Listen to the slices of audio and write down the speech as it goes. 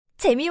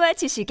재미와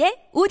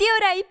지식의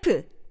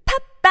오디오라이프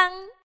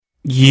팝빵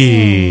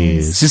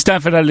Yes. It's time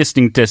for our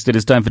listening test. It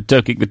is time for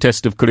Tokic, the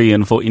test of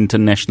Korean for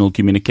International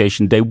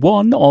Communication. Day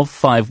 1 of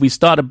 5. We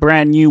start a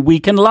brand new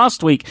week, and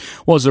last week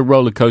was a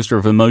roller coaster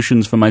of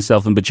emotions for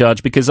myself and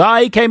Bajaj because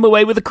I came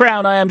away with the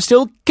crown. I am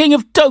still king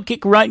of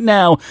Tokic right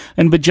now.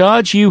 And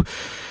Bajaj, you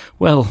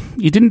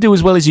didn't do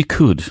as well as you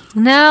could.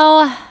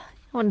 No.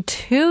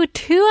 Two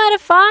out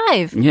of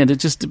 5. Yeah, they're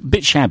just a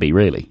bit shabby,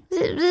 really.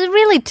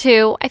 Really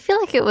 2. I feel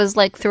like it was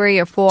like 3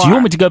 or 4. Do you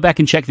want me to go back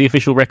and check the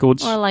official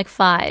records? Or like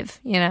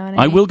 5, you know what I mean?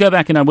 I will go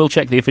back and I will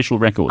check the official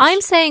records.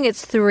 I'm saying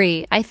it's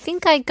 3. I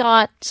think I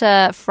got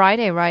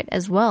Friday right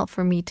as well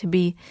for me to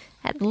be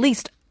at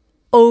least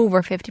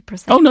over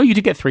 50%. Oh, no, you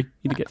did get 3.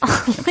 You did get 3.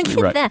 Look at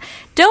right. that.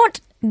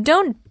 Don't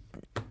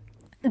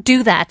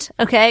do that,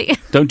 okay?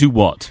 Don't do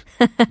what?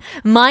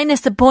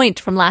 Minus the point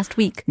from last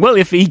week. Well,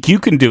 if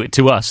EQ can do it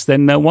to us,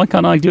 then why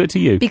can't I do it to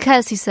you?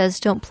 Because he says,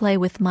 don't play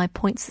with my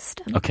point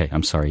system. Okay,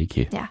 I'm sorry,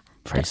 EQ. Yeah.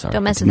 Very sorry.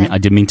 Don't mess with it. I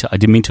didn't mean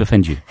to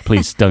offend you.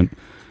 Please don't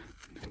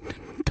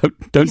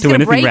do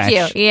anything rash.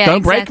 You. Yeah,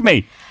 don't break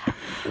me.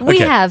 We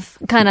Okay. have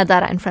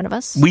Canada in front of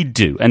us. We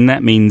do, and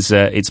that means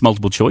it's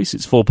multiple choice.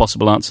 It's 4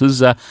 possible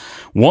answers,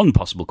 1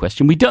 possible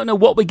question. We don't know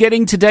what we're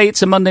getting today.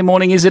 It's a Monday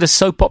morning. Is it a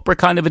soap opera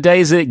kind of a day?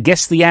 Is it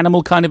Guess the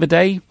Animal kind of a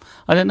day?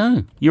 I don't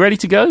know. You ready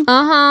to go?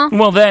 Uh-huh.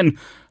 Well then,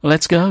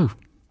 let's go.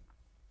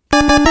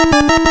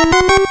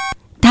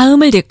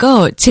 다음을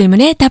듣고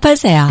질문에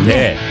답하세요.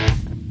 네.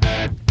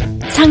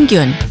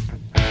 상균.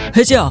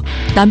 혜지야,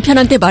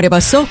 남편한테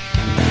말해봤어?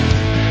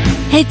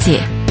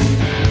 혜지.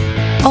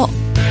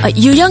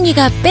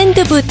 유영이가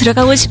밴드부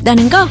들어가고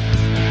싶다는 거?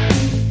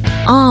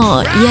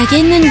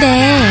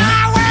 이야기했는데.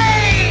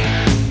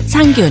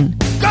 상균.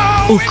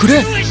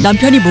 그래?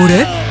 남편이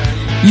뭐래?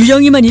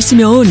 유영이만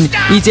있으면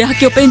이제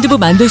학교 밴드부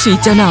만들 수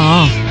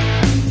있잖아.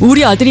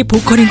 우리 아들이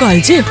보컬인 거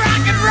알지?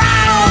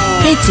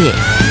 혜지.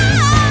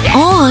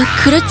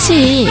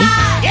 그렇지.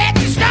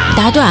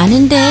 나도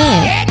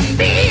아는데.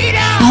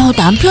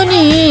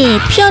 남편이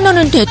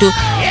피아노는 돼도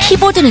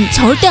키보드는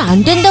절대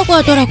안 된다고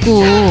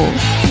하더라고.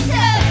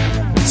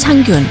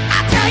 상균.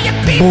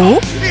 뭐?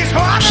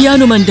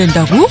 피아노만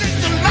된다고?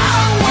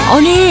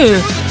 아니,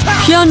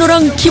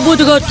 피아노랑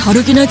키보드가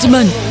다르긴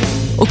하지만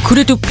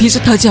그래도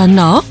비슷하지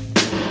않나?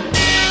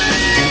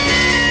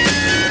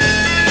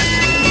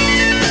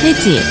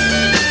 혜지.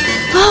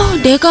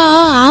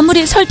 내가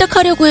아무리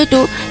설득하려고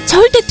해도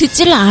절대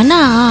듣지를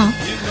않아.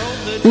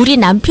 우리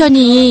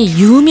남편이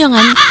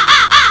유명한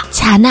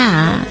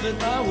자나.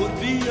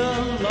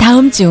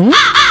 다음 중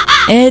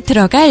에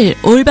들어갈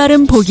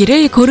올바른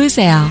보기를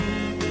고르세요.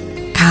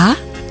 가,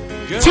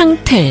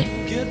 창틀,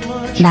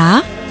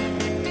 나,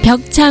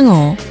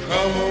 벽창호,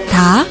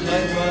 다,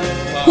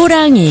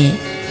 호랑이,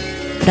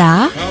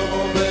 라,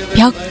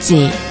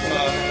 벽지.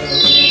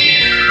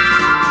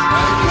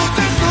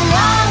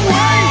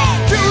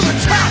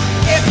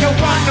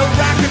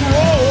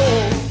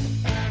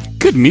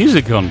 Good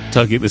music on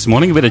Tokic this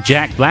morning. A bit of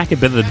Jack Black, a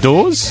bit of the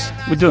Doors.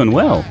 We're doing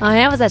well. Oh,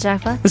 yeah, was that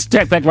Jack Black? Let's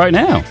Jack Black right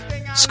now.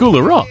 School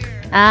of Rock.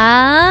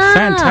 Ah.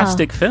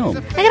 Fantastic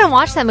film. I gotta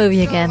watch that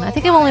movie again. I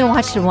think I've only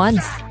watched it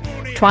once.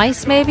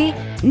 Twice, maybe?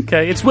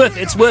 Okay, it's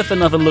worth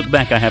another look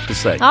back, I have to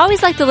say. I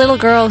always liked the little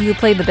girl who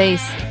played the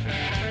bass.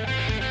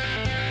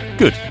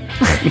 Good.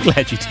 I'm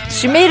glad you did.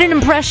 She made an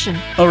impression.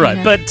 All right,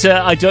 but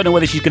I don't know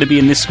whether she's going to be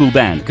in this school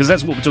band, because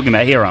that's what we're talking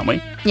about here, aren't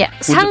we? Yeah.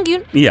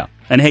 상균? Yeah,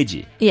 and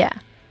Heiji. Yeah.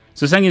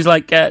 So Sangyun's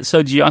like,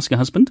 so did you ask your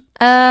husband?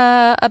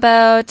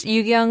 About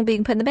Yu-Kyung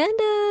being put in the band?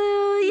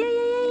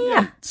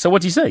 Yeah. So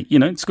what do you say?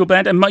 School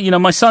band, and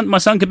my son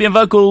could be in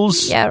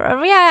vocals. Yeah,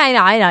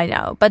 I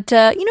know. But,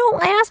 I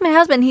asked my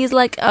husband, he's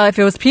like, if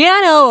it was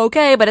piano,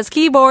 okay, but it's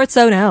keyboard,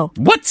 so no.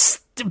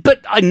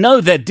 But I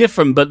know they're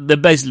different, but they're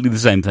basically the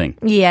same thing.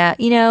 Yeah,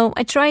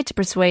 I tried to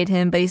persuade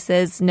him, but he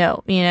says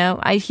no,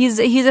 he's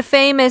a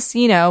famous,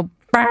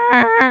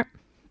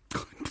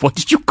 What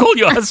did you call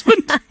your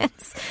husband?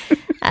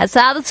 That's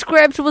how the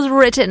script was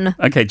written.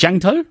 Okay,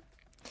 장터,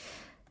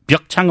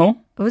 벽창호.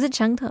 Was it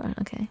장터?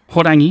 Okay.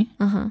 호랑이,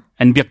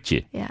 and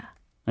벽지. Yeah.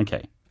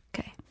 Okay.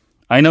 Okay.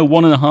 I know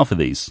 1.5 of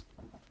these.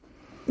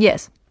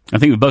 Yes. I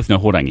think we both know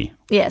호랑이.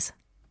 Yes.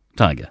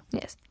 Tiger.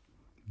 Yes.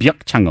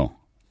 벽창호.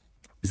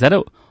 Is that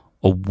a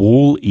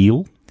wall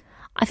eel?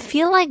 I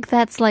feel like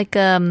that's like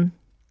that's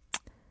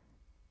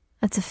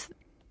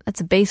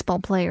a baseball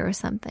player or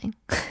something.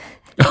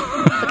 It's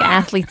like an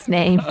athlete's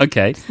name.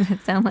 Okay.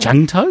 Sound like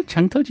장터?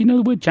 장터? Do you know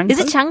the word 장터? Is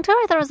it 장터?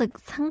 I thought it was like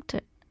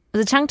상터.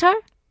 Was it 장터?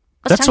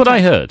 That's what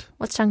I heard.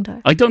 What's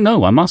장터? I don't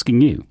know. I'm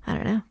asking you. I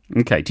don't know.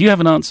 Okay. Do you have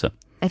an answer?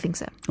 I think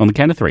so. On the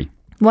count of 3.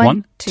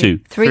 1, 2,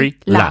 3.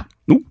 La.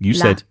 Ooh, you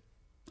said.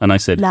 And I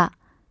said. La.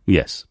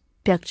 Yes.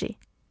 벽지.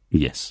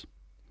 Yes.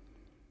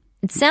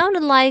 It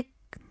sounded like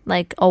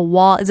a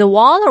wall. Is it a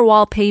wall or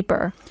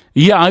wallpaper?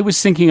 Yeah, I was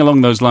thinking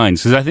along those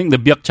lines because I think the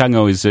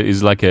벽창호 is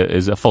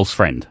a false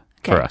friend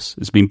for us.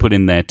 It's been put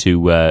in there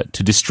to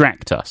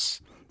distract us.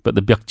 But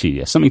the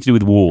벽지, something to do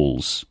with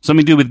walls,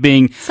 something to do with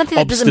being something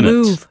obstinate. That doesn't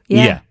move.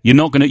 Yeah. You're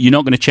not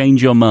gonna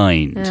change your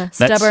mind.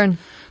 Stubborn.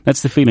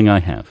 That's the feeling I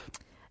have.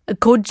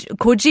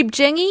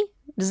 고집쟁이?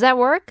 Does that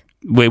work?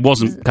 Well, it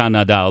wasn't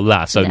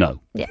Canada, so no.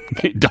 Yeah.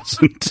 Okay. It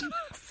doesn't.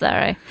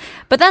 Sorry.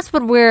 But that's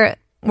what we're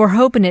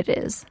hoping it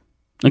is.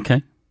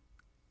 Okay.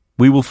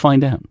 We will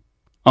find out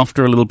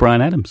after a little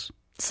Bryan Adams.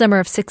 Summer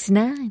of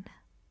 69.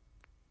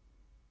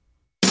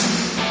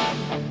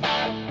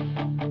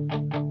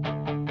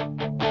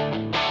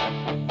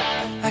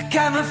 I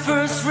got my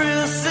first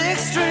real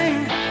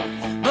six-string,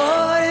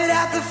 bought it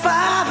at the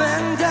 5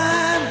 and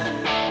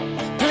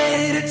dime,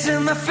 played it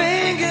till my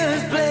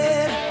fingers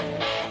bled.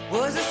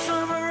 Was the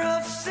summer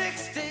of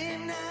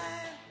 69.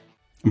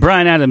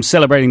 Bryan Adams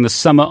celebrating the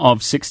summer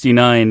of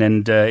 69,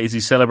 and is he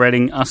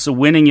celebrating us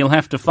winning? You'll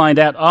have to find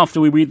out after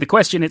we read the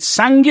question. It's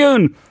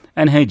Sang-gyun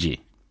and Haeji.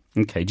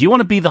 Okay, do you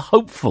want to be the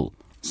hopeful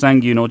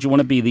Sang-gyun, or do you want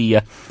to be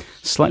the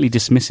slightly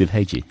dismissive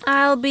Haeji?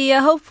 I'll be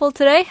hopeful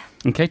today.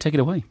 Okay, take it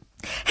away.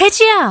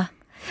 혜지야,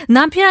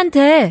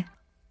 남편한테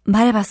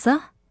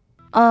말해봤어?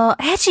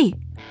 혜지,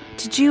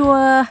 did you,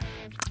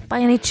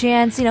 by any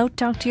chance,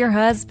 talk to your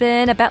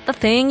husband about the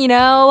thing,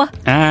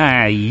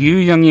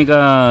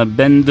 유영이가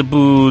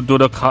밴드부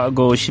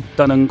노력하고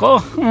싶다는 거?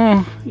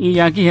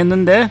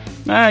 이야기했는데.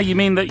 You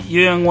mean that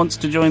Yuyoung wants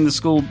to join the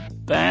school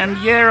band?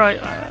 Yeah,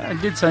 I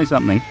did say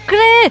something.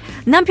 그래,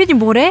 남편이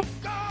뭐래?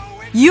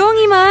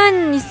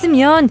 유영이만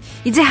있으면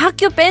이제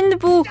학교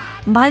밴드부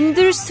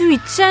만들 수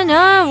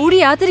있잖아.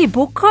 우리 아들이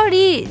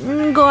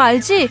보컬인 거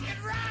알지?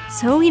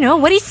 So,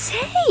 what do you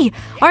say?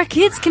 Our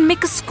kids can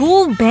make a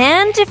school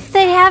band if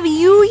they have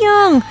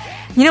Yuyoung.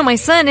 My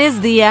son is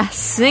the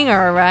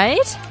singer,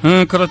 right?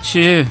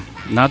 그렇지.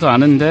 나도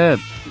아는데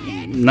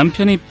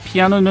남편이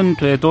피아노는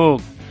돼도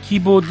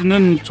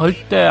키보드는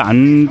절대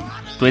안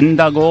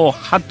된다고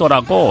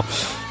하더라고.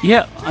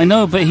 Yeah, I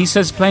know, but he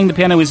says playing the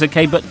piano is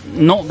okay, but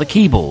not the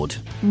keyboard.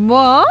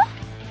 뭐?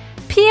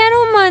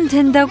 피아노만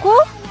된다고?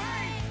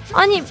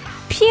 아니,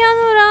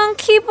 피아노랑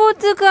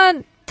키보드가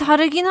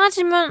다르긴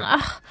하지만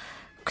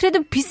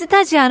그래도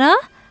비슷하지 않아?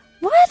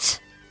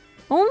 What?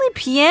 Only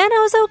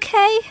piano's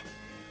okay?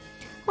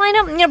 Well, I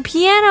know,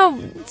 piano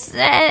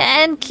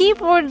and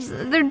keyboards,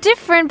 they're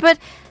different, but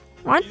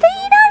aren't they,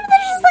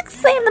 they're just like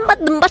saying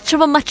the much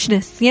of a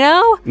muchness,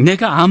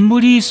 내가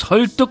아무리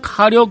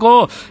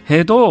설득하려고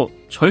해도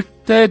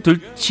절대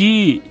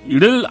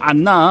들지를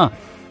않나.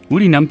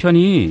 우리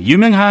남편이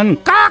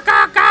유명한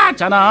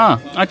까까까잖아.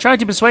 I tried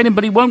to persuade him,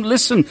 but he won't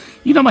listen.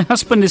 My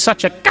husband is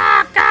such a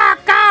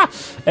까까까.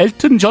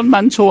 엘튼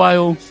존만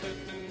좋아요.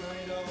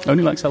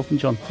 Only likes Elton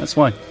John. That's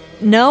why.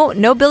 No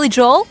Billy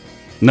Joel?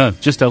 No,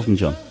 just Elton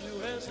John.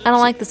 I don't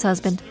like this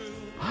husband.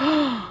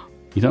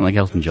 You don't like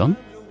Elton John?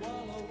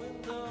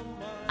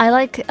 I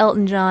like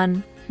Elton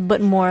John,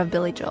 but more of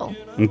Billy Joel.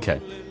 Okay.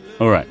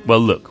 All right.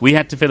 Well, look, we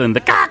had to fill in the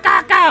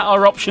까까까.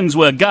 Our options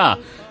were 가,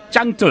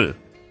 짱돌,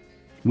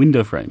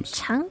 window frames.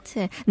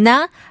 창틀.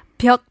 나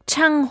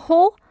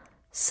벽창호,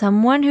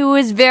 someone who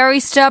is very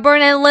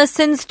stubborn and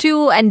listens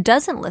to and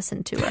doesn't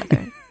listen to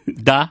other.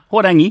 나,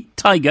 호랑이,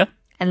 tiger.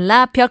 And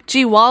라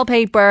벽지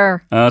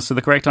wallpaper. So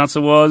the correct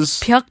answer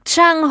was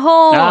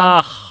벽창호.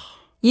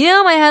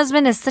 my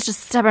husband is such a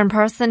stubborn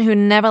person who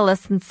never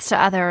listens to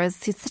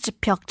others. He's such a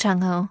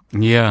벽창호.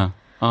 Yeah.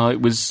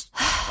 It was,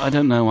 I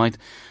don't know,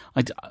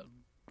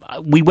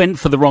 we went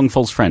for the wrong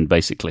false friend,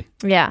 basically.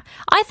 Yeah.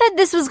 I thought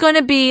this was going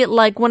to be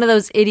like one of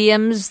those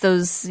idioms,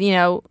 those,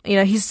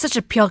 he's such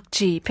a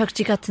벽지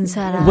같은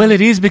사람. Well,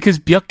 it is because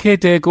벽에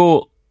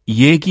대고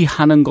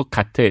얘기하는 것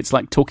같아. It's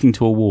like talking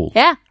to a wall.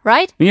 Yeah,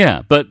 right?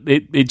 Yeah, but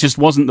it just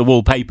wasn't the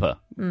wallpaper.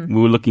 We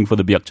were looking for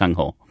the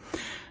벽창호.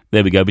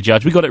 There we go,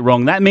 Bajaj. We got it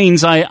wrong. That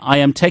means I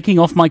am taking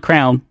off my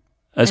crown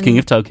as King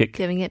of Tokic.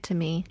 Giving it to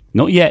me.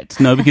 Not yet,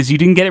 no, because you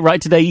didn't get it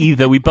right today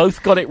either. We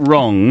both got it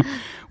wrong,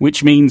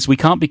 which means we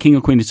can't be King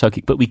or Queen of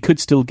Tokic, but we could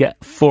still get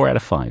 4 out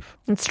of 5.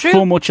 It's true.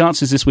 4 more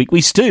chances this week.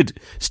 We still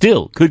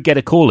could get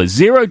a caller.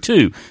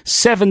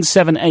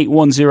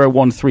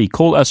 02-778-1013.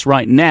 Call us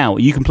right now.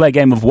 You can play a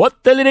game of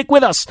What the Lyric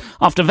with us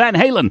after Van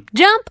Halen.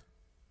 Jump!